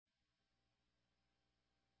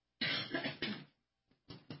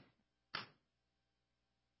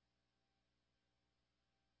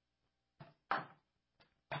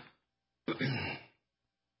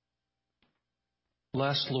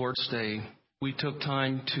Last Lord's Day, we took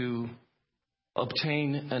time to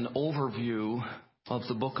obtain an overview of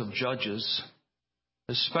the book of Judges,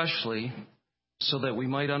 especially so that we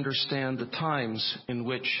might understand the times in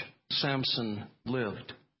which Samson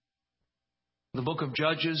lived. The book of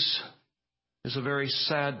Judges is a very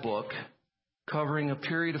sad book, covering a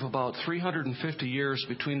period of about 350 years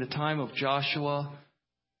between the time of Joshua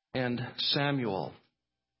and Samuel.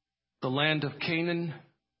 The land of Canaan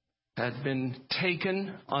had been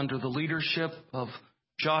taken under the leadership of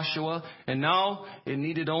Joshua, and now it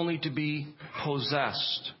needed only to be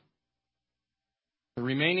possessed. The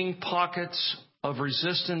remaining pockets of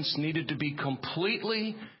resistance needed to be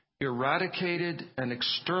completely eradicated and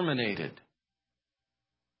exterminated.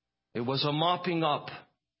 It was a mopping up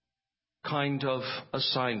kind of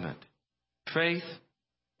assignment. Faith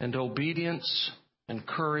and obedience and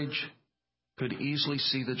courage could easily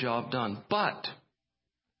see the job done. But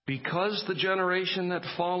because the generation that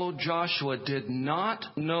followed Joshua did not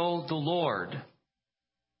know the Lord,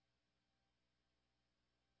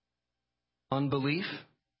 unbelief,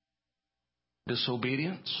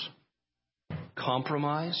 disobedience,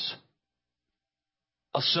 compromise,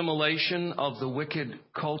 assimilation of the wicked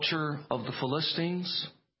culture of the Philistines,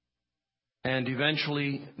 and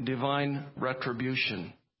eventually divine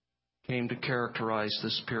retribution came to characterize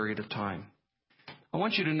this period of time. I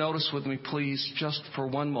want you to notice with me, please, just for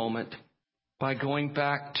one moment, by going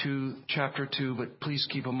back to chapter 2, but please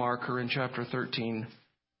keep a marker in chapter 13,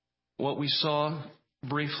 what we saw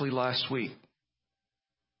briefly last week.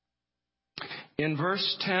 In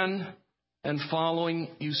verse 10 and following,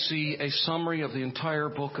 you see a summary of the entire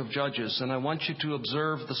book of Judges, and I want you to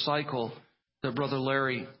observe the cycle that Brother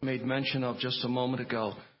Larry made mention of just a moment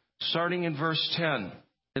ago. Starting in verse 10,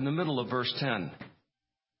 in the middle of verse 10.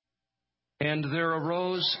 And there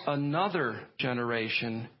arose another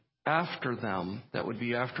generation after them, that would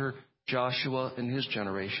be after Joshua and his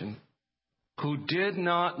generation, who did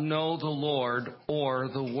not know the Lord or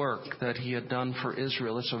the work that he had done for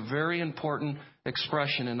Israel. It's a very important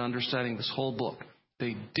expression in understanding this whole book.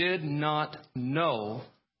 They did not know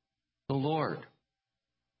the Lord.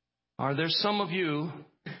 Are there some of you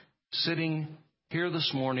sitting here this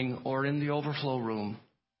morning or in the overflow room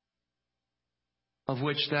of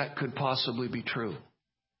which that could possibly be true?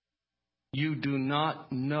 You do not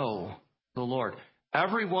know the Lord.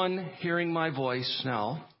 Everyone hearing my voice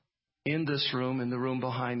now in this room, in the room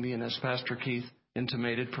behind me, and as Pastor Keith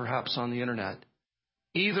intimated, perhaps on the internet,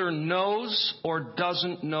 either knows or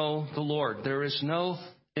doesn't know the Lord. There is no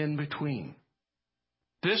in between.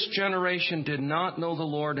 This generation did not know the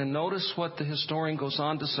Lord, and notice what the historian goes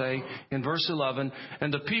on to say in verse 11.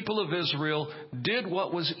 And the people of Israel did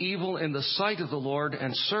what was evil in the sight of the Lord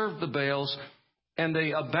and served the Baals, and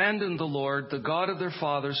they abandoned the Lord, the God of their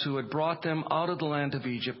fathers, who had brought them out of the land of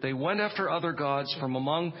Egypt. They went after other gods from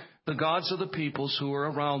among the gods of the peoples who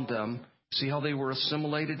were around them. See how they were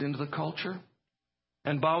assimilated into the culture?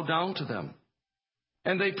 And bowed down to them.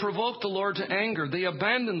 And they provoked the Lord to anger. They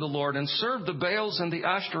abandoned the Lord and served the Baals and the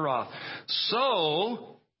Ashtaroth.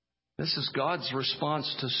 So, this is God's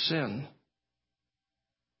response to sin.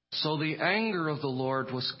 So the anger of the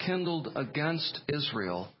Lord was kindled against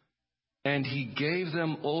Israel, and he gave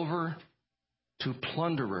them over to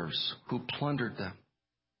plunderers who plundered them.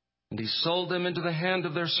 And he sold them into the hand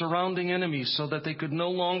of their surrounding enemies so that they could no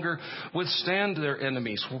longer withstand their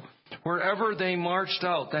enemies. Wherever they marched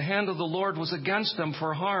out, the hand of the Lord was against them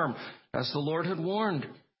for harm, as the Lord had warned,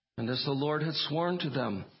 and as the Lord had sworn to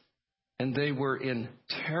them. And they were in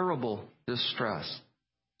terrible distress.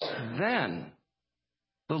 Then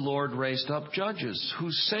the Lord raised up judges who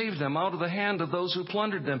saved them out of the hand of those who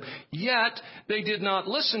plundered them. Yet they did not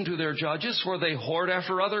listen to their judges, for they whored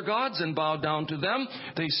after other gods and bowed down to them.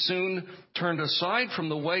 They soon turned aside from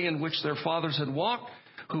the way in which their fathers had walked,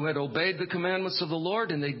 who had obeyed the commandments of the Lord,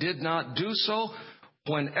 and they did not do so.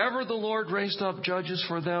 Whenever the Lord raised up judges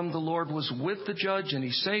for them, the Lord was with the judge, and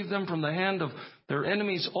he saved them from the hand of their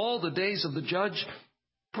enemies all the days of the judge.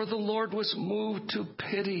 For the Lord was moved to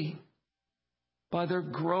pity by their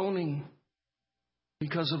groaning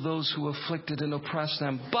because of those who afflicted and oppressed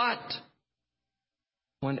them. But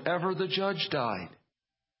whenever the judge died,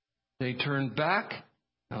 they turned back,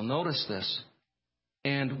 now notice this,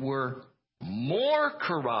 and were more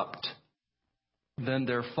corrupt than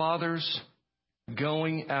their fathers,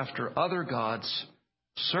 going after other gods,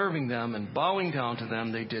 serving them and bowing down to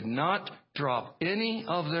them. They did not drop any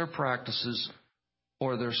of their practices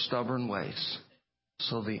or their stubborn ways.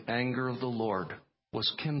 So the anger of the Lord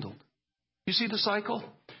was kindled. You see the cycle?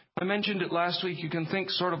 I mentioned it last week. You can think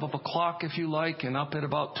sort of a clock if you like, and up at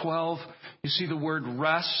about 12, you see the word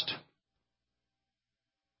rest.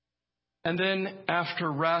 And then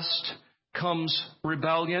after rest comes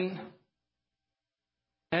rebellion.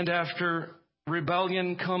 And after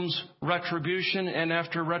rebellion comes retribution. And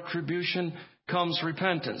after retribution comes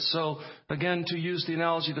repentance. So again, to use the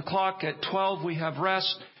analogy of the clock, at 12 we have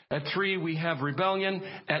rest. At 3 we have rebellion.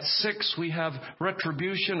 At 6 we have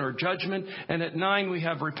retribution or judgment. And at 9 we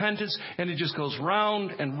have repentance. And it just goes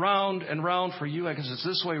round and round and round for you. I guess it's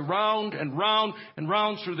this way, round and round and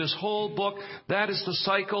round through this whole book. That is the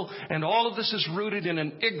cycle. And all of this is rooted in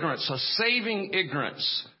an ignorance, a saving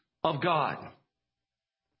ignorance of God.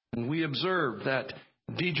 And we observe that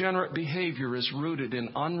degenerate behavior is rooted in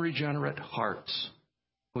unregenerate hearts,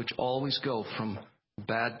 which always go from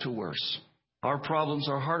bad to worse. Our problems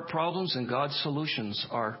are heart problems, and God's solutions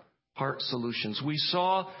are heart solutions. We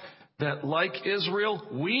saw that, like Israel,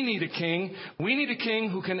 we need a king. We need a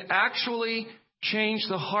king who can actually change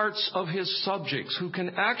the hearts of his subjects, who can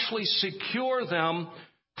actually secure them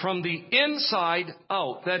from the inside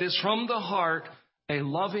out, that is, from the heart, a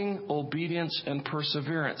loving obedience and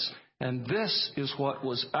perseverance. And this is what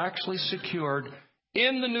was actually secured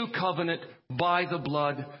in the new covenant by the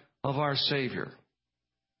blood of our Savior.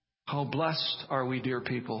 How blessed are we, dear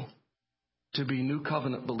people, to be new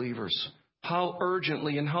covenant believers. How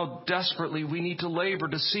urgently and how desperately we need to labor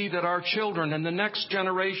to see that our children and the next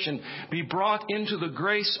generation be brought into the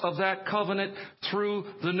grace of that covenant through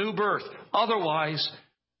the new birth. Otherwise,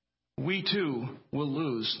 we too will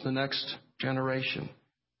lose the next generation.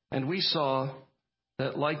 And we saw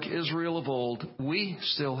that, like Israel of old, we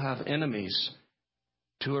still have enemies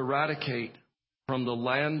to eradicate from the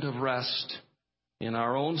land of rest in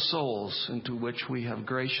our own souls into which we have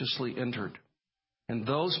graciously entered. And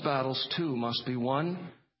those battles too must be won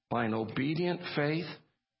by an obedient faith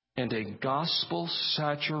and a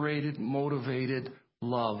gospel-saturated, motivated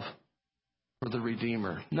love for the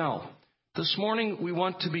Redeemer. Now, this morning we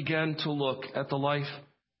want to begin to look at the life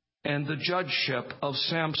and the judgeship of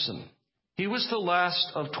Samson. He was the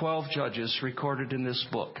last of 12 judges recorded in this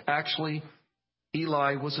book. Actually,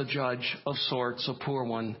 Eli was a judge of sorts, a poor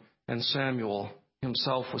one, and Samuel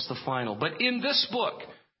himself was the final. But in this book,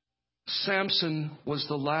 Samson was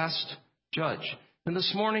the last judge. And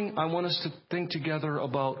this morning, I want us to think together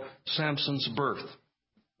about Samson's birth.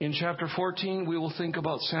 In chapter 14, we will think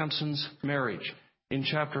about Samson's marriage. In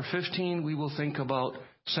chapter 15, we will think about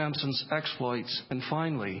Samson's exploits. And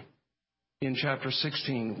finally, in chapter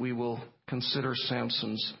 16, we will consider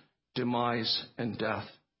Samson's demise and death.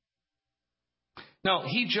 Now,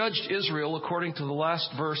 he judged Israel, according to the last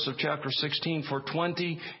verse of chapter 16, for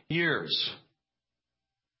 20 years.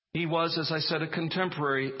 He was, as I said, a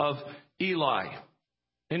contemporary of Eli.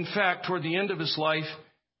 In fact, toward the end of his life,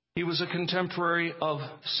 he was a contemporary of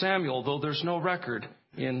Samuel, though there's no record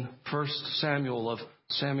in 1 Samuel of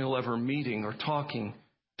Samuel ever meeting or talking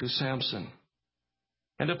to Samson.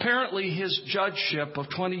 And apparently his judgeship of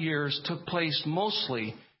 20 years took place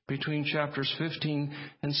mostly between chapters 15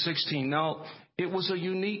 and 16. Now, it was a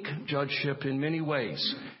unique judgeship in many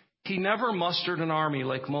ways. He never mustered an army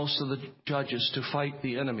like most of the judges to fight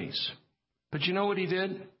the enemies. But you know what he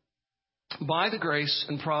did? By the grace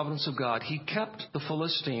and providence of God, he kept the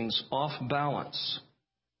Philistines off balance.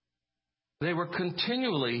 They were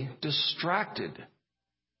continually distracted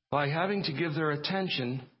by having to give their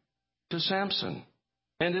attention to Samson.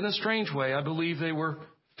 And in a strange way, I believe they were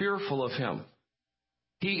fearful of him.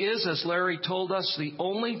 He is, as Larry told us, the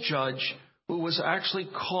only judge who was actually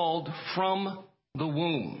called from the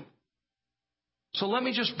womb. So let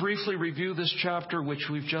me just briefly review this chapter, which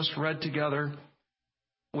we've just read together,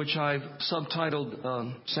 which I've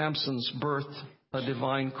subtitled Samson's Birth, a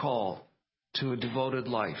Divine Call to a Devoted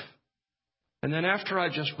Life. And then after I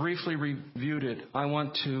just briefly reviewed it, I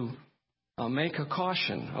want to make a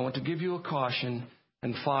caution. I want to give you a caution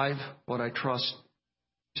and 5 what I trust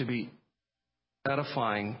to be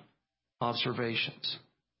edifying observations.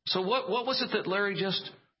 So what was it that Larry just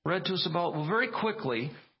read to us about? Well, very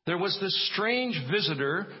quickly, there was this strange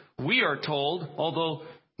visitor, we are told, although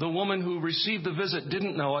the woman who received the visit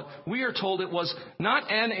didn't know it, we are told it was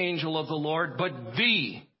not an angel of the Lord, but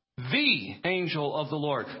the angel of the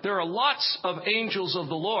Lord. There are lots of angels of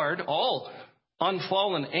the Lord. All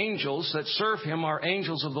unfallen angels that serve him are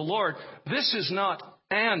angels of the Lord. This is not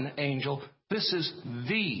an angel. This is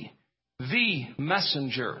the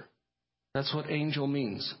messenger. That's what angel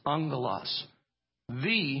means, angelos.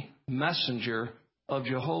 The messenger of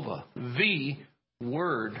Jehovah, the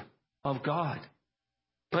Word of God.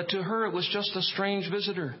 But to her, it was just a strange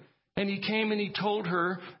visitor. And he came and he told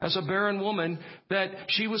her, as a barren woman, that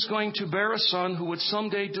she was going to bear a son who would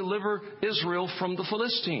someday deliver Israel from the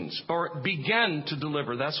Philistines, or begin to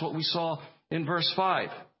deliver. That's what we saw in verse 5.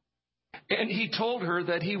 And he told her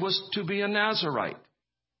that he was to be a Nazirite.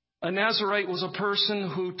 A Nazirite was a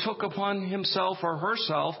person who took upon himself or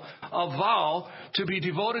herself a vow to be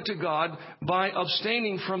devoted to God by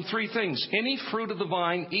abstaining from three things: any fruit of the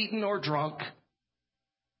vine, eaten or drunk;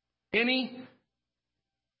 any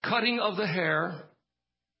cutting of the hair;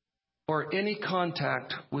 or any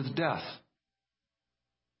contact with death.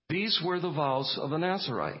 These were the vows of a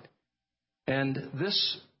Nazirite. And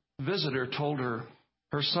this visitor told her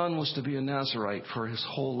her son was to be a Nazirite for his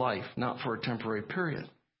whole life, not for a temporary period.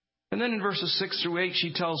 And then in verses 6 through 8,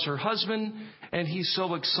 she tells her husband, and he's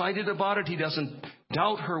so excited about it, he doesn't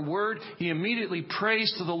doubt her word. He immediately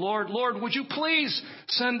prays to the Lord, "Lord, would you please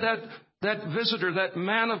send that visitor, that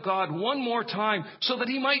man of God, one more time, so that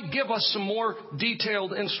he might give us some more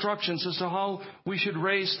detailed instructions as to how we should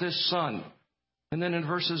raise this son." And then in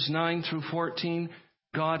verses 9 through 14,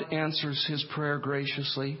 God answers his prayer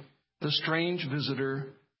graciously. The strange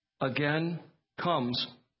visitor again comes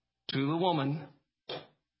to the woman,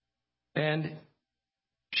 and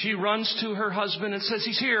she runs to her husband and says,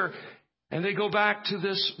 "He's here." And they go back to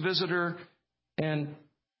this visitor and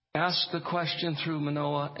ask the question through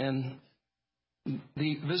Manoah. And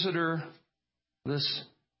the visitor, this,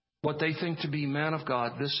 what they think to be man of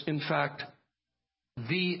God, this, in fact,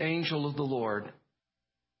 the angel of the Lord,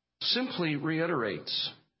 simply reiterates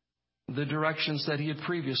the directions that he had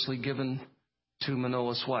previously given to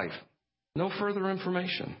Manoah's wife. No further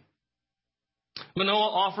information.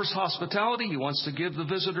 Manoah offers hospitality. He wants to give the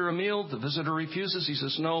visitor a meal. The visitor refuses. He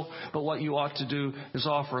says, "No, but what you ought to do is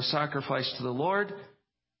offer a sacrifice to the Lord."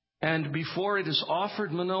 And before it is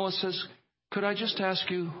offered, Manoah says, "Could I just ask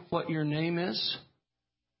you what your name is?"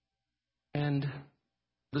 And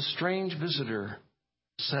the strange visitor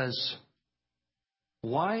says,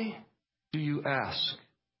 "Why do you ask?"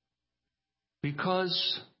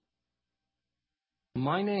 "Because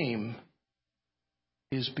my name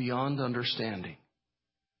is beyond understanding."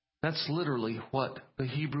 That's literally what the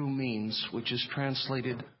Hebrew means, which is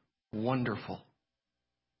translated wonderful.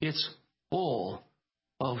 It's full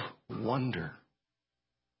of wonder.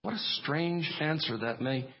 What a strange answer that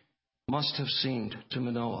must have seemed to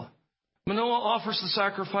Manoah. Manoah offers the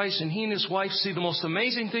sacrifice, and he and his wife see the most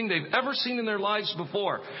amazing thing they've ever seen in their lives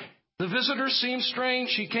before. The visitor seemed strange.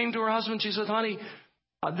 She came to her husband. She said, "Honey,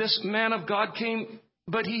 this man of God came,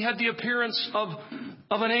 but he had the appearance of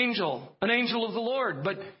an angel of the Lord,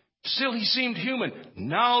 but still he seemed human."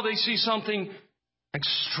 Now they see something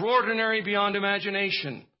extraordinary beyond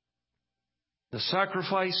imagination. The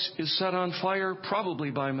sacrifice is set on fire, probably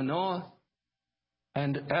by Manoah.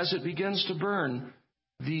 And as it begins to burn,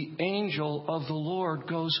 the angel of the Lord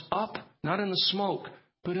goes up, not in the smoke,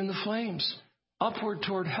 but in the flames, upward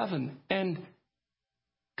toward heaven, and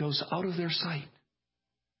goes out of their sight.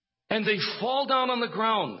 And they fall down on the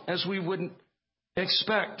ground, as we wouldn't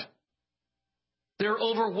expect. They're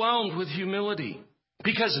overwhelmed with humility,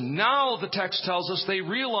 because now the text tells us they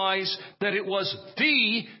realize that it was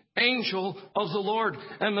the angel of the Lord.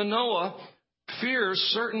 And Manoah fears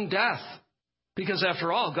certain death, because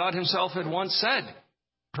after all, God himself had once said,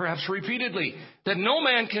 perhaps repeatedly, that no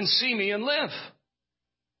man can see me and live.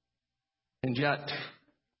 And yet,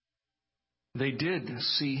 they did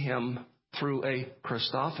see him through a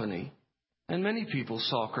Christophany. And many people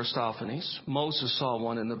saw Christophanies. Moses saw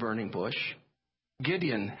one in the burning bush.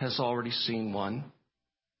 Gideon has already seen one.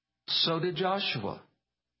 So did Joshua.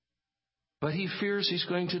 But he fears he's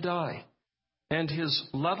going to die. And his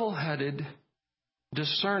level-headed,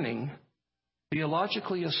 discerning,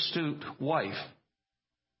 theologically astute wife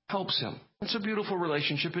helps him. It's a beautiful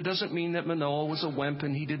relationship. It doesn't mean that Manoah was a wimp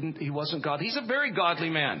and he wasn't God. He's a very godly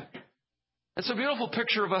man. It's a beautiful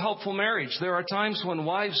picture of a helpful marriage. There are times when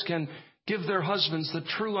wives can give their husbands the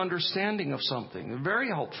true understanding of something. They're very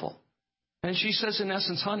helpful. And she says, in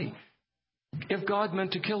essence, "Honey, if God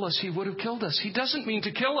meant to kill us, he would have killed us. He doesn't mean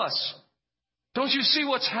to kill us. Don't you see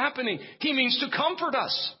what's happening? He means to comfort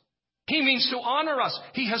us. He means to honor us.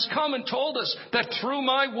 He has come and told us that through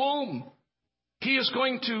my womb, he is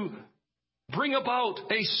going to bring about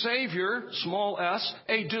a Savior, small s,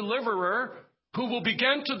 a deliverer, who will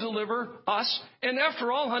begin to deliver us." And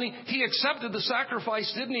after all, honey, he accepted the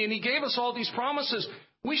sacrifice, didn't he? And he gave us all these promises.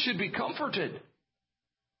 We should be comforted.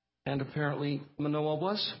 And apparently Manoah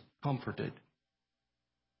was comforted.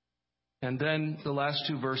 And then the last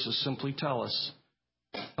two verses simply tell us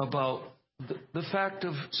about the fact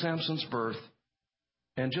of Samson's birth,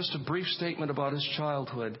 and just a brief statement about his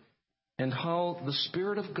childhood. and how the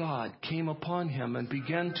Spirit of God came upon him and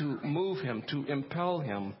began to move him, to impel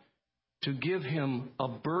him, to give him a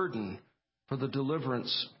burden for the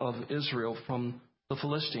deliverance of Israel from the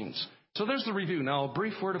Philistines. So there's the review. Now, a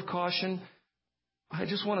brief word of caution. I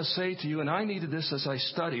just want to say to you, and I needed this as I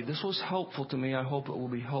studied. This was helpful to me. I hope it will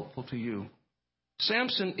be helpful to you.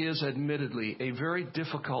 Samson is admittedly a very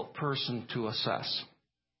difficult person to assess.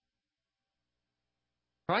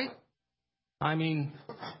 Right? I mean,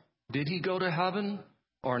 did he go to heaven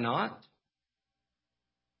or not?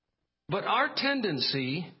 But our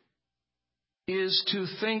tendency is to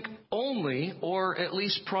think only, or at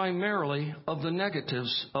least primarily, of the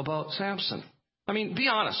negatives about Samson. I mean, be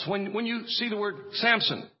honest. When you see the word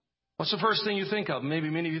Samson, what's the first thing you think of? Maybe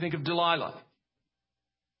many of you think of Delilah,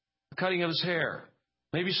 the cutting of his hair.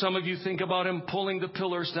 Maybe some of you think about him pulling the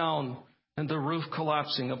pillars down and the roof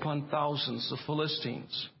collapsing upon thousands of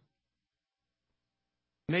Philistines.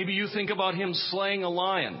 Maybe you think about him slaying a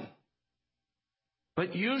lion.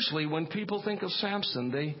 But usually when people think of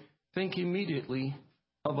Samson, they think immediately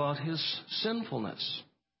about his sinfulness.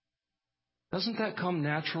 Doesn't that come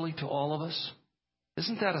naturally to all of us?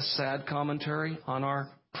 Isn't that a sad commentary on our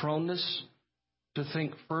proneness to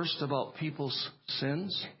think first about people's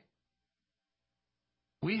sins?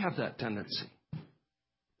 We have that tendency.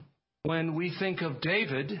 When we think of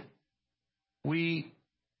David, we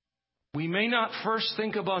may not first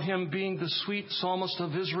think about him being the sweet psalmist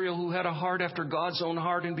of Israel who had a heart after God's own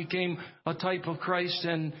heart and became a type of Christ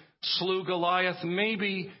and slew Goliath.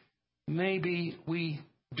 Maybe we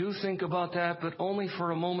do think about that, but only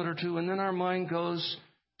for a moment or two, and then our mind goes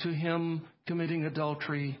to him committing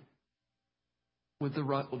adultery with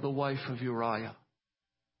the wife of Uriah.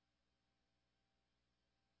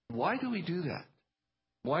 Why do we do that?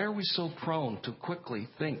 Why are we so prone to quickly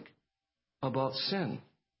think about sin?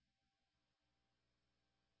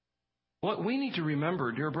 What we need to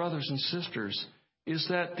remember, dear brothers and sisters, is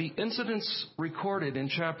that the incidents recorded in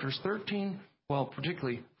chapters 13, well,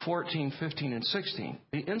 particularly 14, 15, and 16,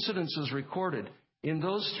 the incidences recorded in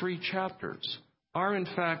those three chapters are in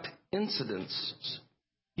fact incidents.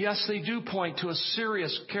 Yes, they do point to a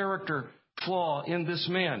serious character flaw in this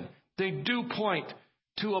man. They do point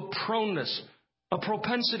to a proneness, a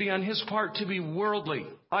propensity on his part to be worldly.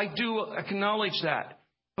 I do acknowledge that.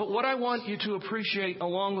 But what I want you to appreciate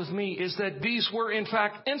along with me is that these were in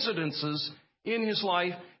fact incidences in his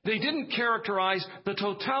life. They didn't characterize the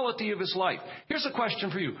totality of his life. Here's a question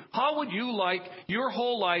for you. How would you like your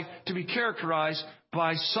whole life to be characterized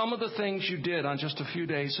by some of the things you did on just a few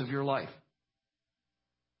days of your life?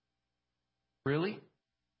 Really?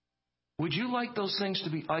 Would you like those things to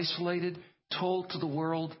be isolated, told to the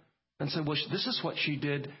world, and say, well, this is what she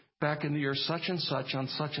did back in the year such and such on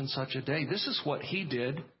such and such a day. This is what he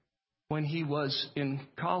did when he was in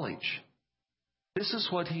college. This is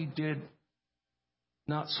what he did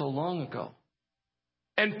not so long ago.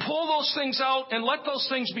 And pull those things out and let those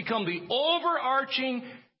things become the overarching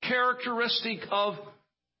characteristic of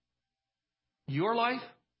your life.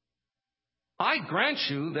 I grant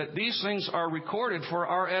you that these things are recorded for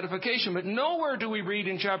our edification, but nowhere do we read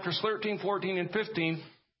in chapters 13, 14, and 15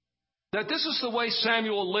 that this is the way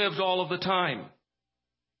Samuel lived all of the time.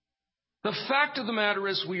 The fact of the matter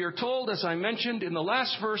is, we are told, as I mentioned in the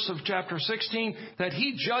last verse of chapter 16, that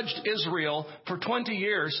he judged Israel for 20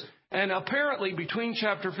 years, and apparently between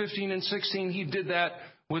chapter 15 and 16, he did that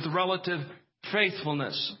with relative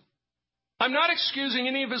faithfulness. I'm not excusing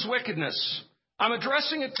any of his wickedness. I'm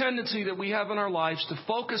addressing a tendency that we have in our lives to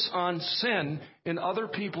focus on sin in other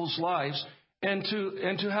people's lives and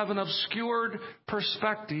to have an obscured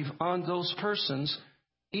perspective on those persons,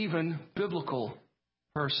 even biblical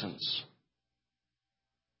persons.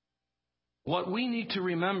 What we need to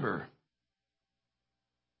remember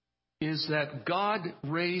is that God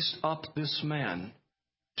raised up this man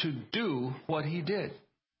to do what he did.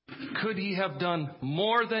 Could he have done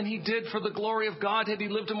more than he did for the glory of God had he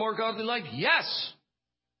lived a more godly life? Yes.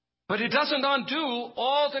 But it doesn't undo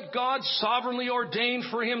all that God sovereignly ordained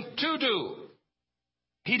for him to do.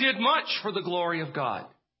 He did much for the glory of God.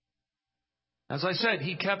 As I said,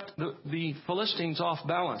 he kept the Philistines off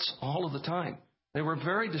balance all of the time. They were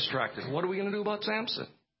very distracted. What are we going to do about Samson?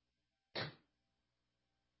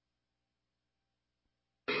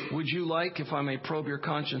 Would you like, if I may probe your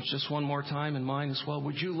conscience just one more time and mine as well,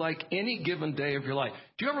 would you like any given day of your life?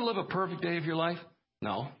 Do you ever live a perfect day of your life?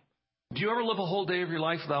 No. Do you ever live a whole day of your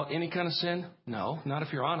life without any kind of sin? No, not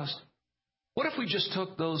if you're honest. What if we just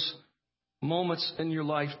took those moments in your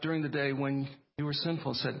life during the day when you were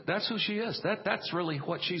sinful and said, that's who she is. That's really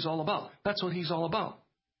what she's all about. That's what he's all about.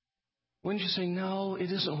 Wouldn't you say, no,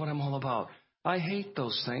 it isn't what I'm all about. I hate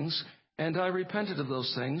those things. and I repented of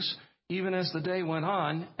those things, even as the day went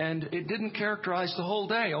on, and it didn't characterize the whole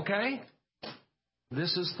day, okay?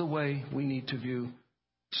 This is the way we need to view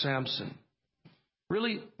Samson.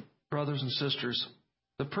 Really, brothers and sisters,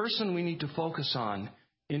 the person we need to focus on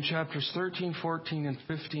in chapters 13, 14, and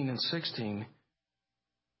 15, and 16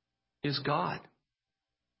 is God.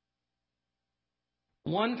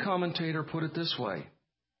 One commentator put it this way: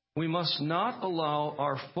 we must not allow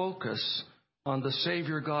our focus on the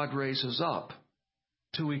Savior God raises up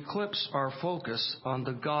to eclipse our focus on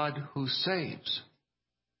the God who saves.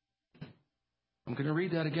 I'm going to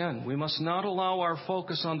read that again. We must not allow our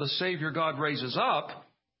focus on the Savior God raises up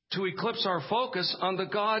to eclipse our focus on the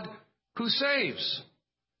God who saves.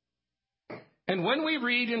 And when we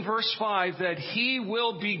read in verse 5 that He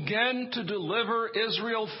will begin to deliver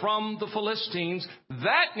Israel from the Philistines,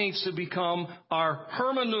 that needs to become our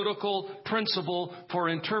hermeneutical principle for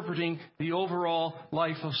interpreting the overall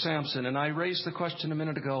life of Samson. And I raised the question a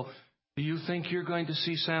minute ago, do you think you're going to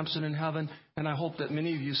see Samson in heaven? And I hope that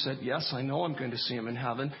many of you said, yes, I know I'm going to see him in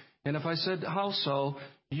heaven. And if I said, how so?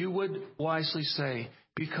 You would wisely say,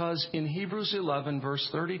 because in Hebrews 11, verse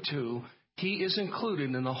 32, he is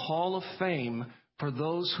included in the Hall of Fame for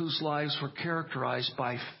those whose lives were characterized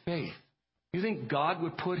by faith. You think God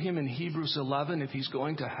would put him in Hebrews 11 if he's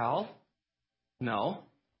going to hell? No.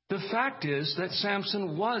 The fact is that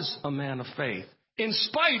Samson was a man of faith, in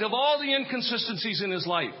spite of all the inconsistencies in his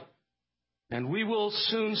life. And we will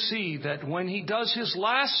soon see that when he does his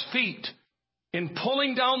last feat in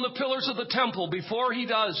pulling down the pillars of the temple, before he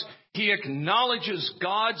does, he acknowledges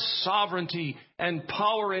God's sovereignty and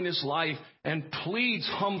power in his life and pleads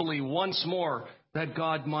humbly once more that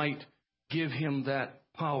God might give him that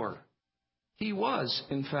power. He was,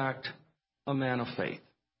 in fact, a man of faith.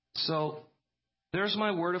 So there's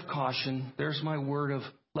my word of caution. There's my word of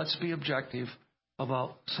let's be objective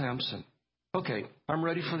about Samson. Okay, I'm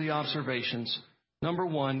ready for the observations. Number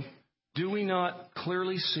one, do we not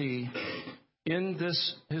clearly see in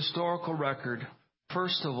this historical record,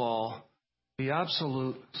 first of all, the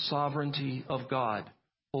absolute sovereignty of God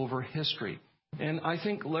over history? And I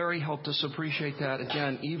think Larry helped us appreciate that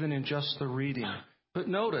again, even in just the reading. But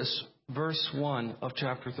notice verse 1 of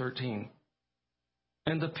chapter 13.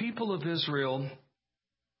 And the people of Israel,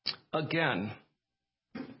 again,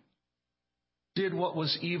 did what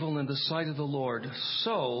was evil in the sight of the Lord.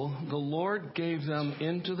 So the Lord gave them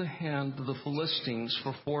into the hand of the Philistines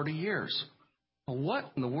for 40 years. Well,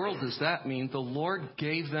 what in the world does that mean? The Lord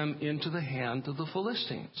gave them into the hand of the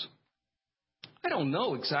Philistines. I don't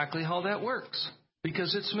know exactly how that works,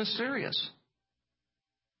 because it's mysterious.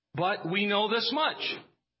 But we know this much,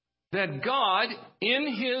 that God, in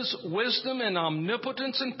His wisdom and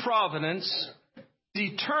omnipotence and providence,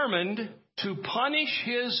 determined to punish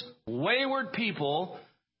His wayward people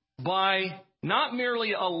by not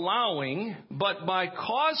merely allowing, but by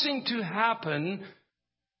causing to happen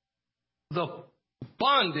the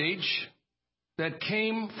bondage that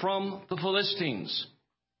came from the Philistines.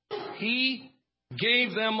 He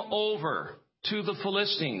gave them over to the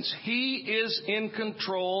Philistines. He is in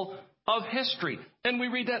control of history. And we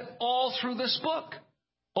read that all through this book,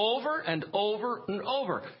 over and over and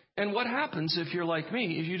over. And what happens if you're like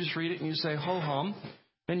me, if you just read it and you say, ho-hum,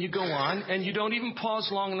 and you go on, and you don't even pause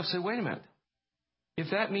long enough to say, wait a minute.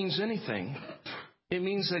 If that means anything, it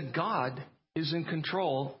means that God is in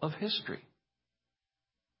control of history.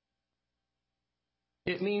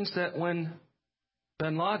 It means that when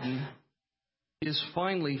bin Laden is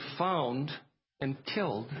finally found and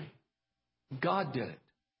killed, God did it.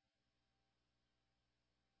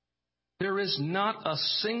 There is not a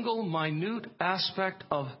single minute aspect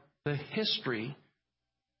of the history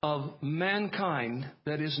of mankind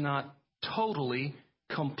that is not totally,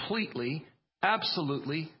 completely,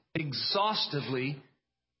 absolutely, exhaustively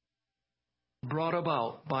brought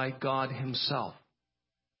about by God Himself,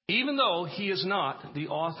 even though He is not the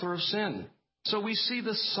author of sin. So we see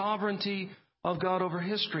the sovereignty of God over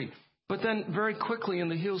history. But then very quickly in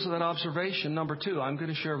the heels of that observation, number two, I'm going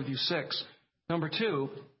to share with you 6. Number 2,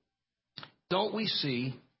 don't we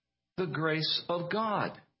see the grace of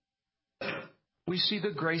God? We see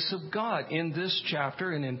the grace of God in this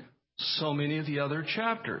chapter and in so many of the other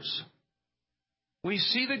chapters. We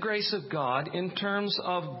see the grace of God in terms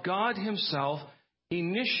of God Himself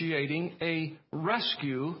initiating a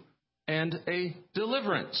rescue and a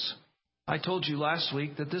deliverance. I told you last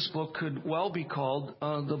week that this book could well be called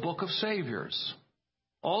the Book of Saviors.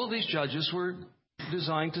 All of these judges were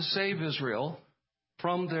designed to save Israel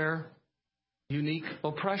from their unique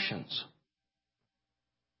oppressions.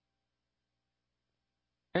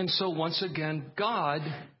 And so once again, God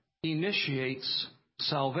initiates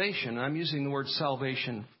salvation. I'm using the word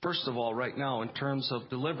salvation, first of all, right now, in terms of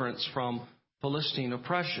deliverance from Philistine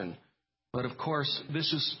oppression. But of course,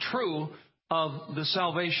 this is true of the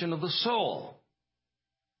salvation of the soul.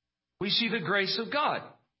 We see the grace of God.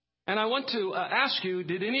 And I want to ask you,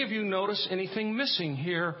 did any of you notice anything missing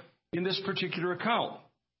here in this particular account?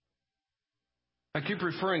 I keep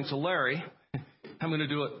referring to Larry. I'm going to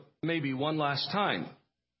do it maybe one last time.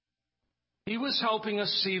 He was helping us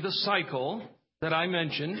see the cycle that I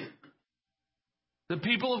mentioned. The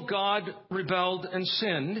people of God rebelled and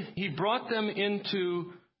sinned. He brought them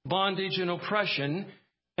into bondage and oppression,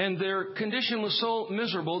 and their condition was so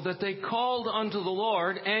miserable that they called unto the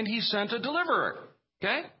Lord, and He sent a deliverer.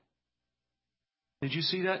 Okay? Did you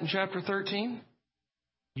see that in chapter 13?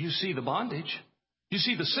 You see the bondage. You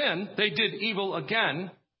see the sin. They did evil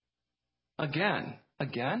again. Again.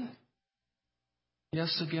 Again?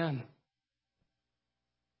 Yes, again.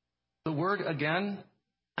 The word again.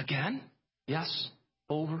 Again? Yes.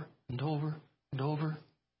 Over and over and over.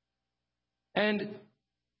 And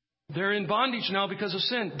they're in bondage now because of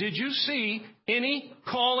sin. Did you see any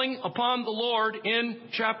calling upon the Lord in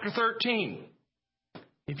chapter 13?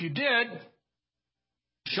 If you did,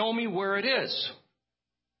 show me where it is.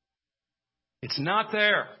 It's not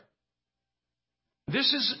there.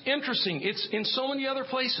 This is interesting. It's in so many other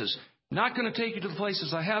places. Not going to take you to the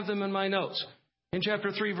places. I have them in my notes. In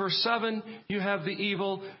chapter 3, verse 7, you have the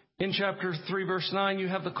evil. In chapter 3, verse 9, you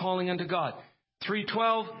have the calling unto God.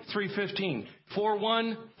 3:12, 3:15,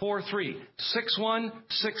 4:1, 4:3, 6:1,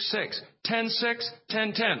 6:6, 10:6,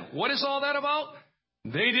 10:10. What is all that about?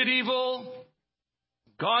 They did evil.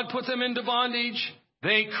 God put them into bondage.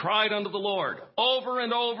 They cried unto the Lord over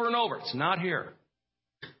and over and over. It's not here.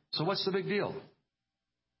 So what's the big deal?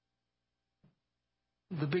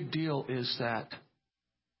 The big deal is that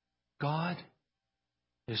God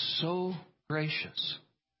is so gracious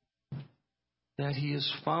that He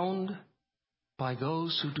is found by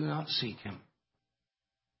those who do not seek Him.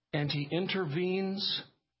 And He intervenes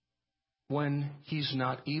when He's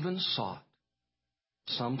not even sought.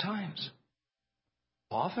 Sometimes.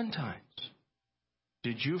 Oftentimes.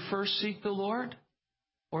 Did you first seek the Lord,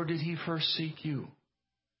 or did He first seek you?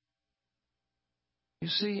 You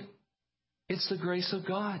see, it's the grace of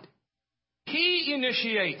God. He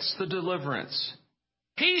initiates the deliverance.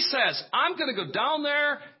 He says, I'm going to go down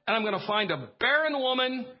there and I'm going to find a barren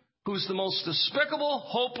woman who's the most despicable,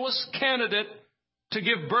 hopeless candidate to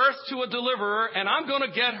give birth to a deliverer, and I'm going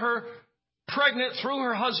to get her pregnant through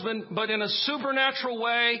her husband, but in a supernatural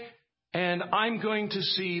way, and I'm going to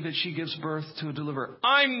see that she gives birth to a deliverer.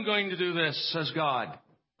 I'm going to do this, says God.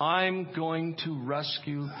 I'm going to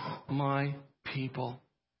rescue my people.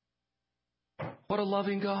 What a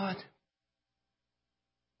loving God.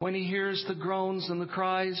 When He hears the groans and the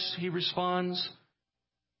cries, He responds.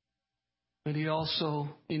 But He also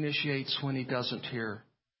initiates when He doesn't hear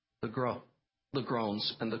the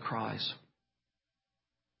groans and the cries.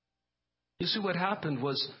 You see, what happened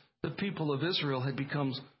was the people of Israel had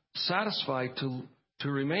become satisfied to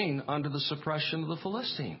remain under the suppression of the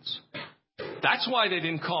Philistines. That's why they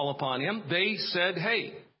didn't call upon Him. They said,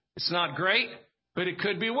 hey, it's not great, but it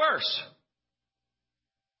could be worse.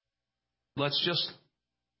 Let's just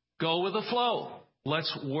go with the flow.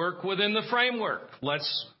 Let's work within the framework.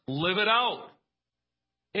 Let's live it out.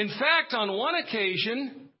 In fact, on one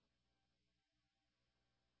occasion,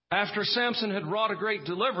 after Samson had wrought a great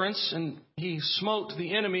deliverance and he smote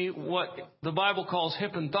the enemy, what the Bible calls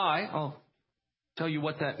hip and thigh. I'll tell you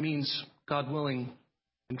what that means, God willing,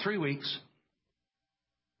 in 3 weeks.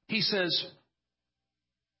 He says,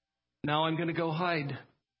 now I'm going to go hide.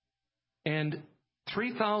 And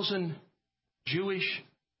 3,000 Jewish,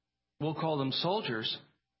 we'll call them soldiers,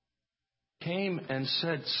 came and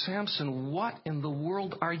said, Samson, what in the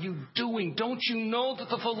world are you doing? Don't you know that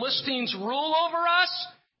the Philistines rule over us?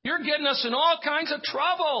 You're getting us in all kinds of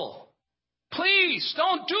trouble. Please,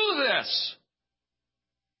 don't do this.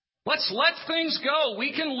 Let's let things go.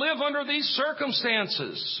 We can live under these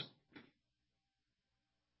circumstances.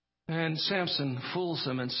 And Samson fools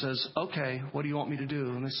them and says, okay, what do you want me to do?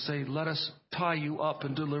 And they say, let us tie you up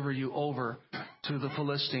and deliver you over to the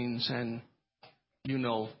Philistines. And you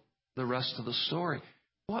know the rest of the story.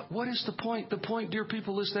 What is the point? The point, dear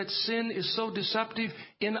people, is that sin is so deceptive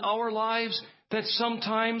in our lives that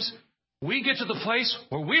sometimes we get to the place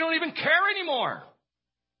where we don't even care anymore.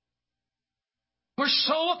 We're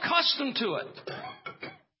so accustomed to it.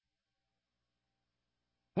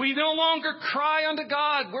 We no longer cry unto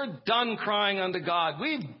God. We're done crying unto God.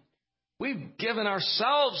 We've given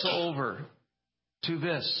ourselves over to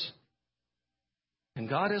this. And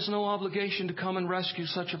God has no obligation to come and rescue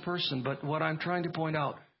such a person. But what I'm trying to point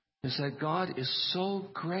out is that God is so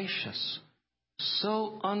gracious,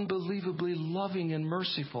 so unbelievably loving and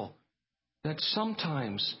merciful, that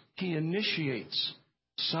sometimes He initiates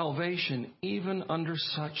salvation even under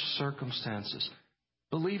such circumstances.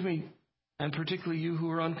 Believe me, and particularly you who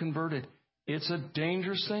are unconverted, it's a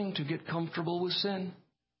dangerous thing to get comfortable with sin.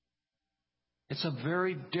 It's a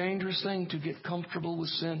very dangerous thing to get comfortable with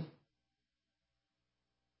sin.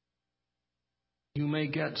 You may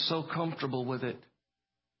get so comfortable with it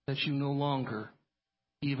that you no longer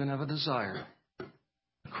even have a desire to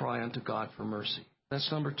cry unto God for mercy.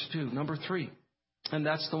 That's number 2. Number 3, and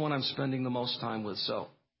that's the one I'm spending the most time with. So,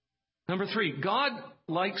 number 3, God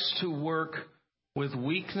likes to work with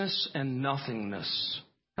weakness and nothingness.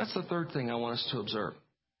 That's the third thing I want us to observe.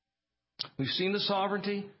 We've seen the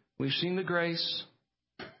sovereignty, we've seen the grace,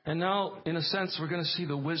 and now, in a sense, we're going to see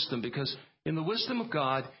the wisdom, because in the wisdom of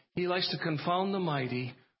God, He likes to confound the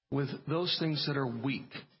mighty with those things that are weak.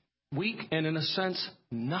 Weak and, in a sense,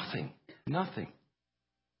 nothing. Nothing.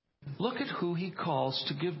 Look at who He calls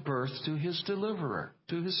to give birth to His deliverer,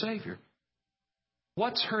 to His Savior.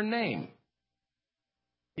 What's her name?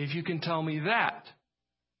 If you can tell me that,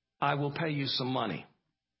 I will pay you some money.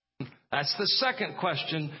 That's the second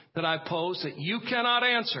question that I pose that you cannot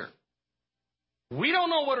answer. We don't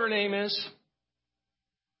know what her name is.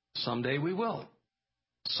 Someday we will.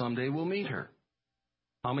 Someday we'll meet her.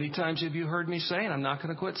 How many times have you heard me say, and I'm not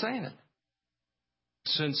going to quit saying it,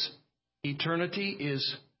 since eternity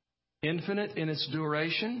is infinite in its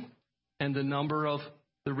duration and the number of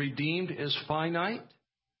the redeemed is finite,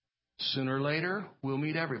 sooner or later we'll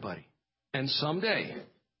meet everybody. And someday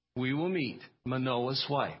we will meet Manoah's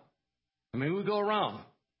wife. Maybe we'll go around.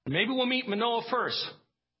 Maybe we'll meet Manoah first.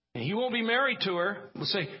 And he won't be married to her. We'll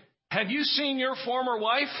say, have you seen your former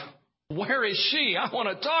wife? Where is she? I want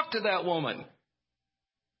to talk to that woman.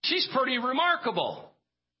 She's pretty remarkable.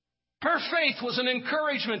 Her faith was an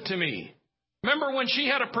encouragement to me. Remember when she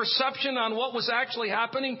had a perception on what was actually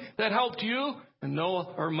happening that helped you? And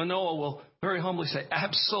Manoah will very humbly say,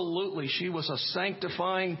 absolutely. She was a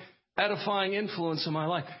sanctifying, edifying influence in my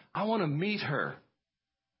life. I want to meet her.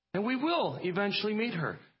 And we will eventually meet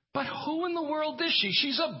her. But who in the world is she?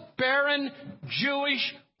 She's a barren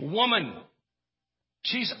Jewish woman.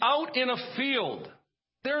 She's out in a field.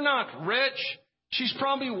 They're not rich. She's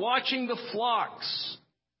probably watching the flocks.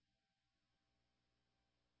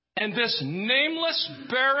 And this nameless,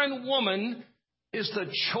 barren woman is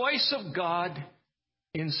the choice of God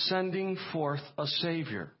in sending forth a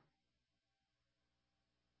Savior.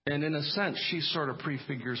 And in a sense, she sort of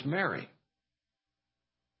prefigures Mary.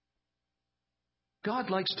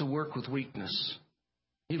 God likes to work with weakness.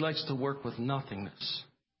 He likes to work with nothingness.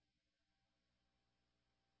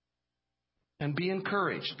 And be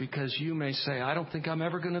encouraged, because you may say, I don't think I'm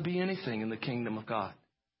ever going to be anything in the kingdom of God,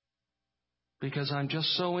 because I'm just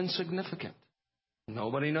so insignificant.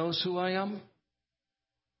 Nobody knows who I am.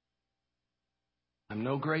 I'm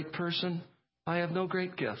no great person. I have no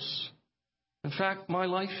great gifts. In fact, my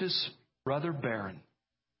life is rather barren.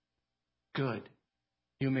 Good.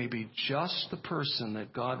 You may be just the person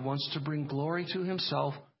that God wants to bring glory to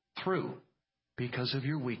Himself through because of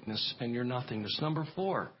your weakness and your nothingness. Number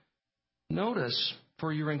 4, notice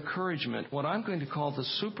for your encouragement what I'm going to call the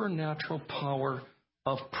supernatural power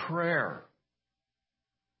of prayer.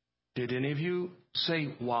 Did any of you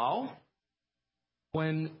say, wow,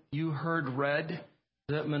 when you heard read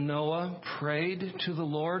that Manoah prayed to the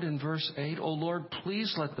Lord in verse 8, O Lord,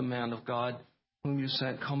 please let the man of God whom you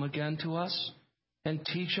sent come again to us and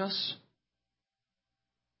teach us?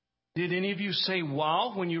 Did any of you say,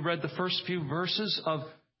 wow, when you read the first few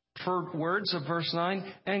words of verse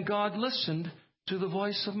 9, and God listened to the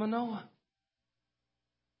voice of Manoah?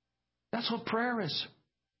 That's what prayer is.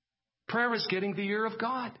 Prayer is getting the ear of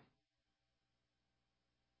God.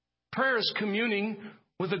 Prayer is communing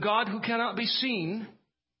with a God who cannot be seen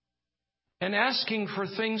and asking for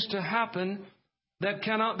things to happen that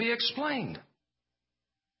cannot be explained.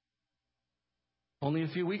 Only a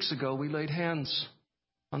few weeks ago, we laid hands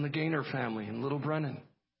on the Gaynor family in Little Brennan.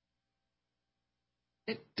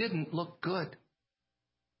 It didn't look good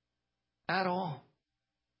at all.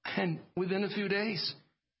 And within a few days,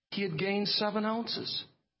 he had gained 7 ounces.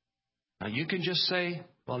 Now, you can just say,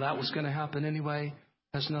 well, that was going to happen anyway.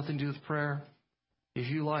 Has nothing to do with prayer.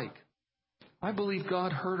 If you like. I believe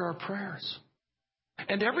God heard our prayers.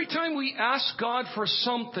 And every time we ask God for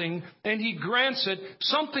something and He grants it,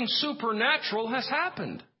 something supernatural has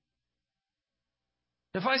happened.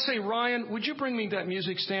 If I say, Ryan, would you bring me that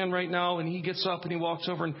music stand right now? And he gets up and he walks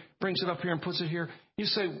over and brings it up here and puts it here. You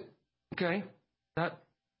say, okay.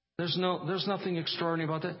 There's nothing extraordinary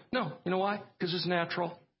about that. No, you know why? Because it's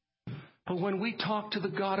natural. But when we talk to the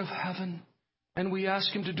God of heaven and we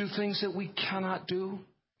ask Him to do things that we cannot do,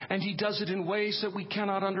 and He does it in ways that we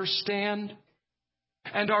cannot understand,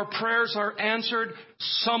 and our prayers are answered,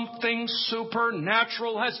 something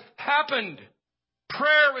supernatural has happened.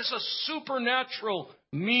 Prayer is a supernatural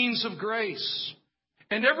means of grace.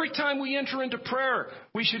 And every time we enter into prayer,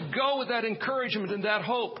 we should go with that encouragement and that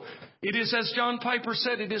hope. It is, as John Piper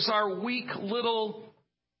said, it is our weak little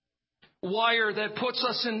wire that puts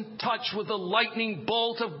us in touch with the lightning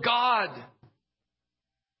bolt of God.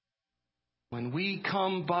 When we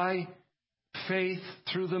come by faith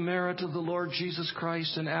through the merit of the Lord Jesus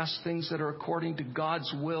Christ and ask things that are according to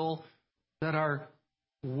God's will, that are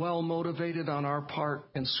well motivated on our part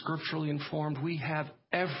and scripturally informed, we have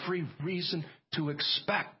every reason to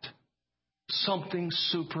expect something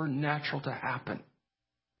supernatural to happen.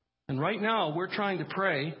 And right now, we're trying to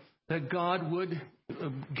pray that God would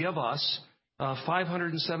give us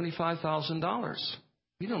 $575,000.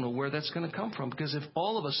 We don't know where that's going to come from, because if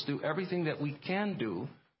all of us do everything that we can do,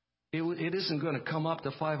 it isn't going to come up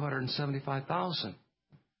to $575,000.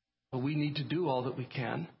 But we need to do all that we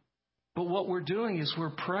can. But what we're doing is we're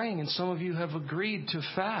praying, and some of you have agreed to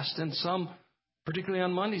fast, and some, particularly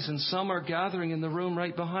on Mondays, and some are gathering in the room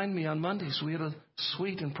right behind me on Mondays. We had a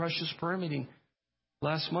sweet and precious prayer meeting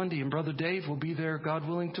last Monday, and Brother Dave will be there, God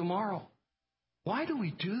willing, tomorrow. Why do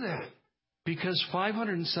we do that? Because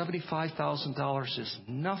 $575,000 is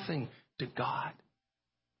nothing to God.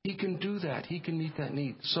 He can do that. He can meet that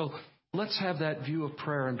need. So let's have that view of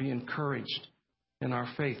prayer and be encouraged in our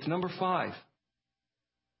faith. Number 5,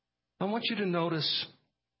 I want you to notice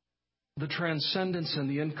the transcendence and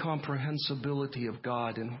the incomprehensibility of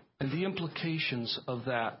God and the implications of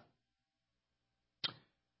that.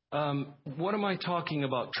 What am I talking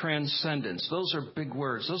about? Transcendence. Those are big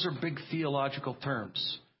words. Those are big theological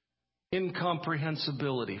terms.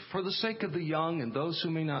 Incomprehensibility. For the sake of the young and those who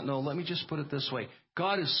may not know, let me just put it this way.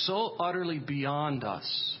 God is so utterly beyond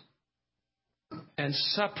us and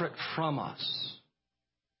separate from us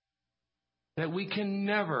that we can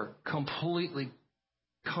never completely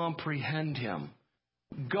comprehend Him.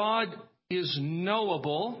 God is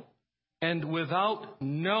knowable, and without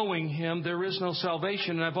knowing Him, there is no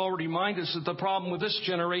salvation. And I've already reminded us that the problem with this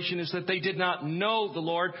generation is that they did not know the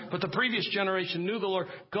Lord, but the previous generation knew the Lord.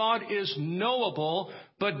 God is knowable,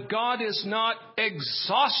 but God is not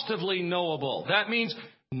exhaustively knowable. That means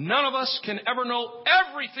none of us can ever know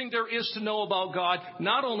everything there is to know about God,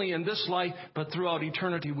 not only in this life, but throughout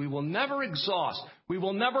eternity. We will never exhaust. We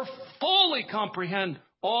will never fully comprehend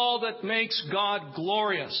all that makes God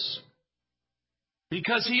glorious,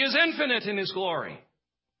 because He is infinite in His glory.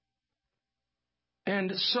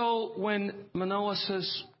 And so when Manoah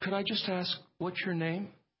says, could I just ask, what's your name?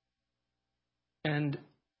 And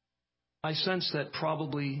I sense that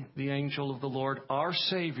probably the angel of the Lord, our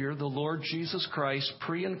Savior, the Lord Jesus Christ,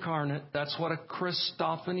 pre-incarnate, that's what a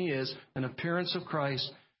Christophany is, an appearance of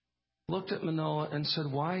Christ, looked at Manoah and said,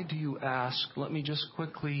 why do you ask? Let me just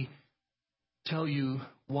quickly tell you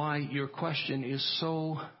why your question is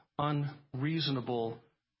so unreasonable,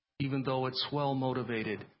 even though it's well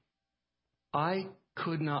motivated. I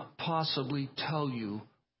could not possibly tell you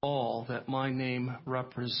all that my name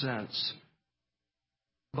represents,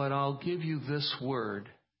 but I'll give you this word.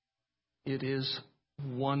 It is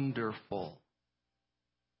wonderful.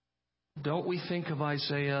 Don't we think of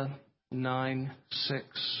Isaiah 9:6?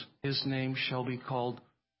 His name shall be called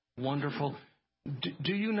wonderful.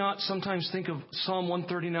 Do you not sometimes think of Psalm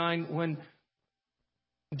 139 when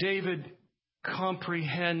David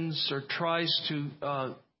comprehends or tries to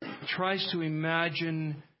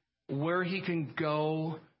imagine where he can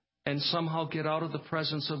go and somehow get out of the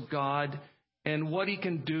presence of God, and what he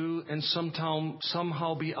can do and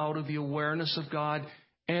somehow be out of the awareness of God?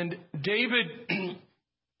 And David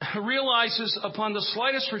realizes upon the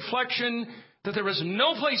slightest reflection that there is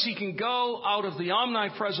no place he can go out of the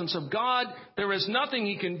omnipresence of God. There is nothing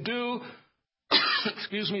he can do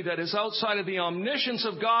that is outside of the omniscience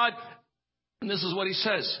of God. And this is what he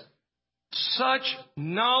says: such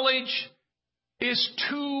knowledge is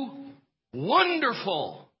too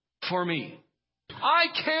wonderful for me. I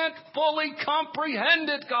can't fully comprehend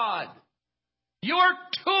it, God. You are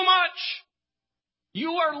too much.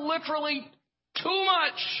 You are literally too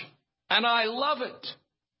much. And I love it.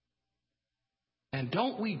 And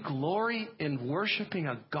don't we glory in worshiping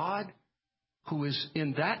a God who is,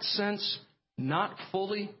 in that sense, not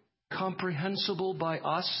fully comprehensible by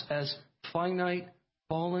us as finite,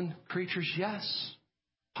 fallen creatures? Yes.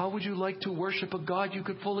 How would you like to worship a God you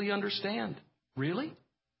could fully understand? Really?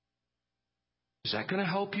 Is that going to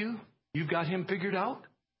help you? You've got him figured out?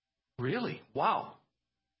 Really? Wow.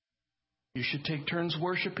 You should take turns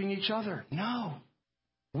worshiping each other. No.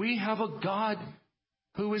 We have a God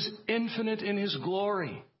who is infinite in his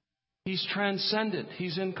glory. He's transcendent.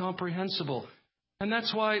 He's incomprehensible. And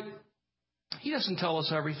that's why he doesn't tell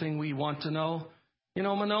us everything we want to know. You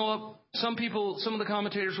know, Manoah, some of the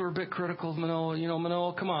commentators were a bit critical of Manoah. You know,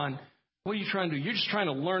 Manoah, come on. What are you trying to do? You're just trying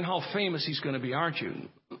to learn how famous he's going to be, aren't you?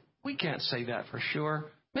 We can't say that for sure.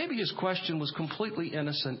 Maybe his question was completely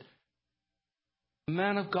innocent.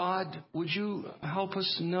 Man of God, would you help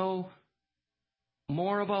us know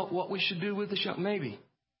more about what we should do with the sheep? Maybe.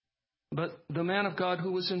 But the man of God,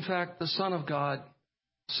 who was in fact the Son of God,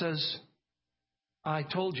 says, I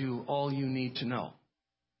told you all you need to know.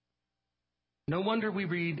 No wonder we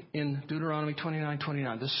read in Deuteronomy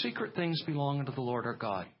 29:29, the secret things belong unto the Lord our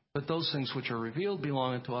God, but those things which are revealed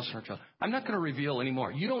belong unto us and our children. I'm not going to reveal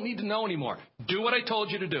anymore. You don't need to know anymore. Do what I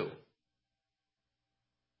told you to do.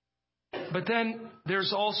 But then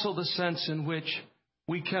there's also the sense in which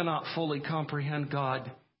we cannot fully comprehend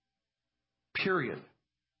God, period.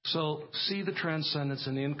 So see the transcendence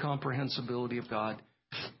and the incomprehensibility of God.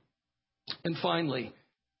 And finally,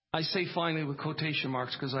 I say finally with quotation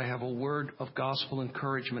marks because I have a word of gospel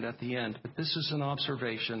encouragement at the end. But this is an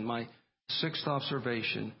observation, my sixth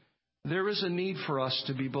observation. There is a need for us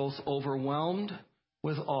to be both overwhelmed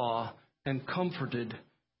with awe and comforted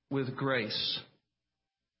with grace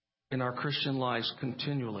in our Christian lives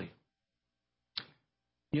continually.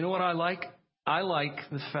 You know what I like? I like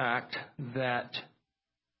the fact that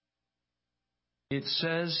it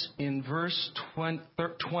says in verse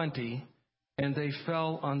 20, and they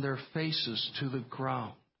fell on their faces to the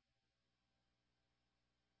ground.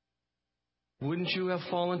 Wouldn't you have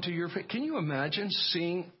fallen to your face? Can you imagine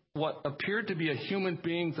seeing what appeared to be a human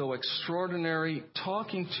being, though extraordinary,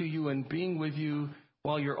 talking to you and being with you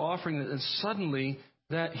while you're offering it, and suddenly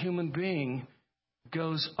that human being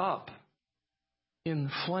goes up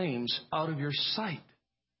in flames out of your sight?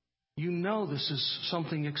 You know this is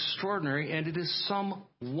something extraordinary, and it is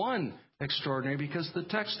someone extraordinary, because the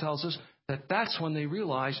text tells us that that's when they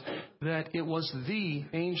realized that it was the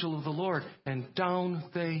angel of the Lord, and down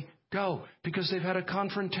they go, because they've had a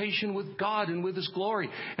confrontation with God and with His glory.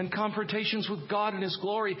 And confrontations with God and His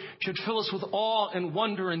glory should fill us with awe and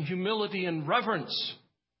wonder and humility and reverence.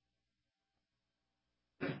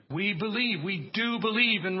 We do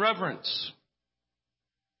believe in reverence.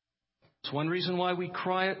 It's one reason why we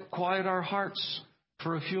quiet our hearts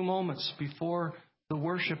for a few moments before the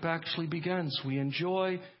worship actually begins. We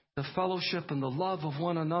enjoy the fellowship and the love of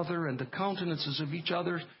one another and the countenances of each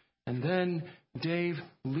other. And then Dave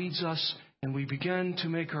leads us and we begin to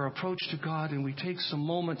make our approach to God, and we take some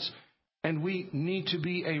moments, and we need to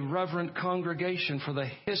be a reverent congregation for the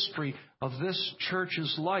history of this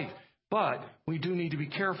church's life. But we do need to be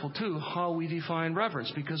careful, too, how we define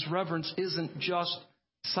reverence, because reverence isn't just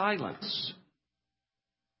silence.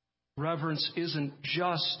 Reverence isn't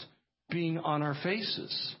just being on our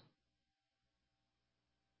faces.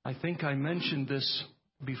 I think I mentioned this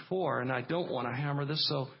before, and I don't want to hammer this,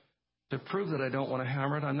 so to prove that I don't want to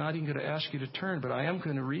hammer it, I'm not even going to ask you to turn, but I am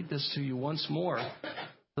going to read this to you once more.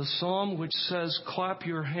 The psalm which says, "Clap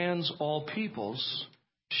your hands, all peoples,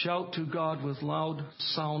 shout to God with loud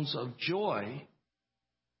sounds of joy,"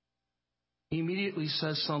 immediately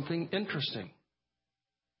says something interesting.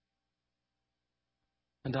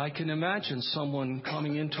 And I can imagine someone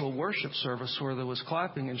coming into a worship service where there was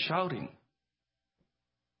clapping and shouting,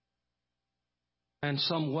 and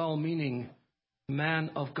some well-meaning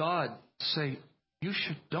man of God say,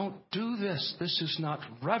 don't do this. This is not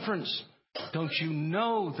reverence. Don't you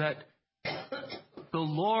know that the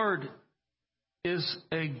Lord is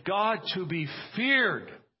a God to be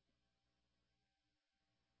feared?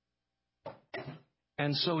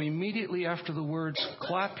 And so immediately after the words,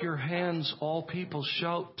 "Clap your hands, all people,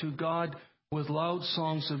 shout to God with loud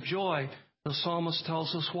songs of joy," the psalmist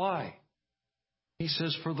tells us why. He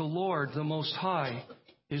says, "For the Lord, the Most High,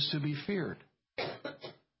 is to be feared,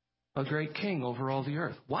 a great king over all the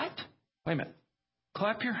earth." What? Wait a minute.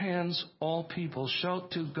 "Clap your hands, all people,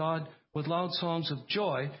 shout to God with loud songs of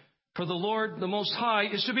joy, for the Lord, the Most High,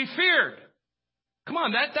 is to be feared." Come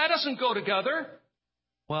on, that doesn't go together.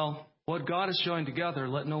 Well, what God has joined together,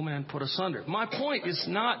 let no man put asunder. My point is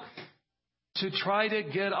not to try to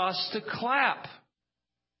get us to clap.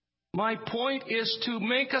 My point is to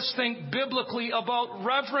make us think biblically about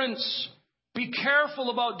reverence. Be careful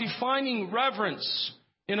about defining reverence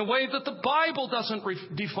in a way that the Bible doesn't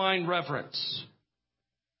define reverence.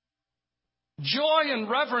 Joy and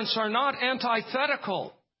reverence are not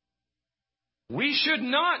antithetical. We should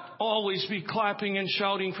not always be clapping and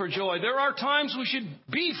shouting for joy. There are times we should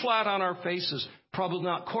be flat on our faces, probably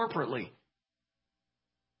not corporately,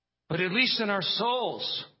 but at least in our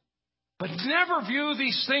souls. But never view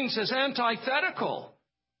these things as antithetical.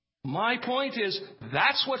 My point is,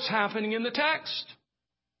 that's what's happening in the text.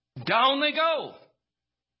 Down they go,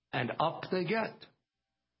 and up they get.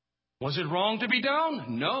 Was it wrong to be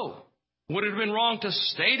down? No. Would it have been wrong to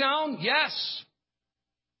stay down? Yes.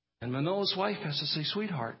 And Manoah's wife has to say,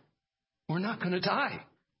 sweetheart, we're not going to die.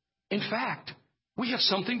 In fact, we have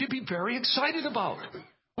something to be very excited about.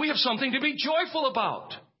 We have something to be joyful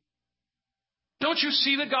about. Don't you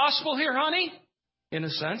see the gospel here, honey? In a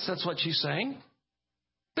sense, that's what she's saying.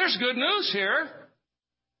 There's good news here.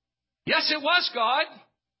 Yes, it was God,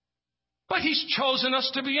 but He's chosen us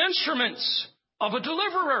to be instruments of a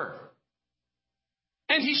deliverer.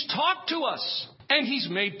 And He's talked to us, and He's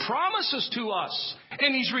made promises to us,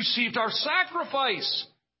 and He's received our sacrifice.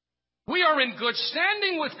 We are in good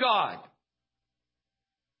standing with God.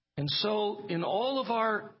 And so, in all of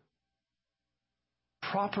our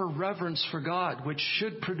proper reverence for God, which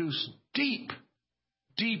should produce deep,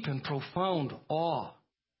 deep and profound awe,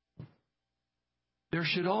 there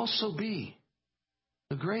should also be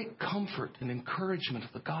the great comfort and encouragement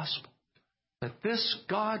of the gospel that this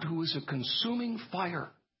God who is a consuming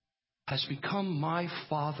fire has become my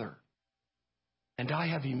Father, and I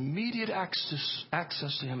have immediate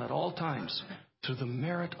access to Him at all times through the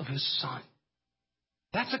merit of His Son.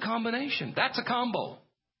 That's a combination. That's a combo.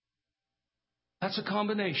 That's a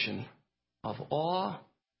combination of awe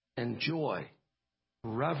and joy,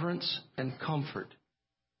 reverence and comfort,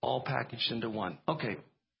 all packaged into one. Okay,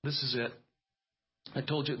 this is it. I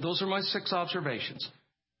told you, those are my 6 observations.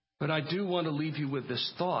 But I do want to leave you with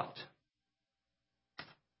this thought.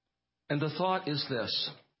 And the thought is this.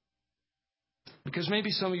 Because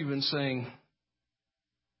maybe some of you have been saying,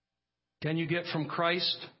 can you get from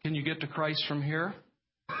Christ? Can you get to Christ from here?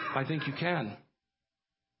 I think you can.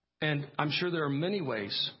 And I'm sure there are many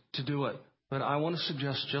ways to do it. But I want to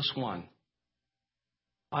suggest just one.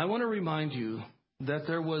 I want to remind you that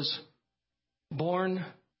there was born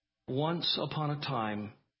once upon a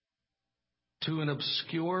time to an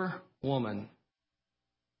obscure woman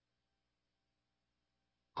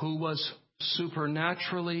who was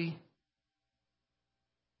supernaturally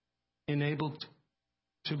enabled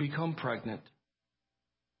to become pregnant.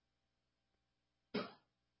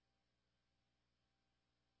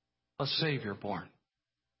 A Savior born.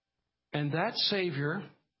 And that Savior,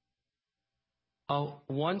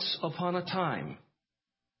 once upon a time,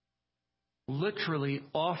 literally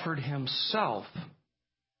offered Himself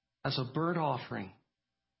as a burnt offering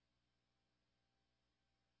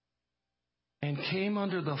and came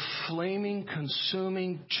under the flaming,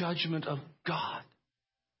 consuming judgment of God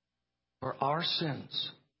for our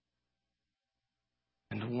sins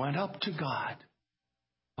and went up to God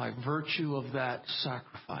by virtue of that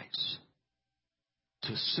sacrifice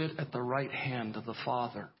to sit at the right hand of the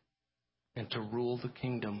Father and to rule the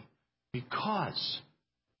kingdom, because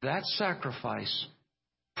that sacrifice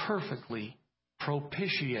perfectly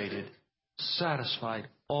propitiated, satisfied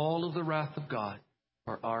all of the wrath of God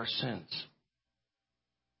for our sins.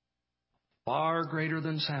 Far greater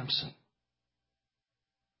than Samson.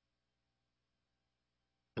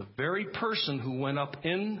 The very person who went up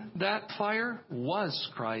in that fire was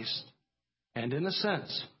Christ, and in a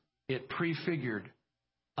sense, it prefigured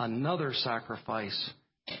another sacrifice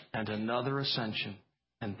and another ascension,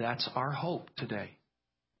 and that's our hope today.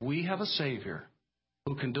 We have a Savior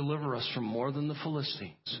who can deliver us from more than the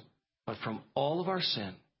Philistines, but from all of our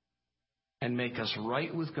sin and make us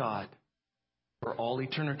right with God for all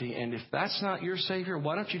eternity. And if that's not your Savior,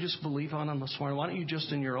 why don't you just believe on Him this morning? Why don't you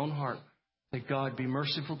just in your own heart say, God, be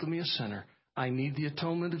merciful to me, a sinner. I need the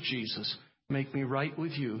atonement of Jesus. Make me right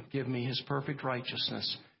with you. Give me His perfect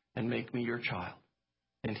righteousness and make me your child.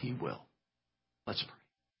 And He will. Let's pray.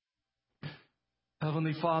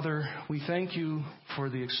 Heavenly Father, we thank you for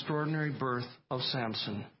the extraordinary birth of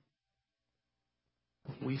Samson.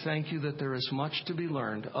 We thank you that there is much to be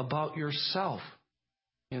learned about yourself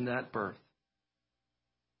in that birth.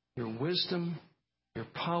 Your wisdom, your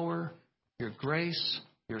power, your grace,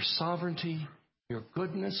 your sovereignty, your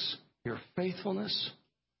goodness, your faithfulness.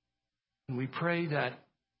 And we pray that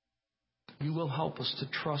you will help us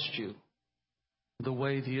to trust you the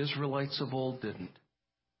way the Israelites of old didn't.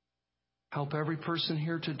 Help every person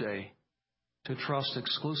here today to trust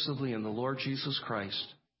exclusively in the Lord Jesus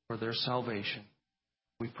Christ for their salvation.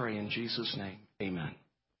 We pray in Jesus' name. Amen.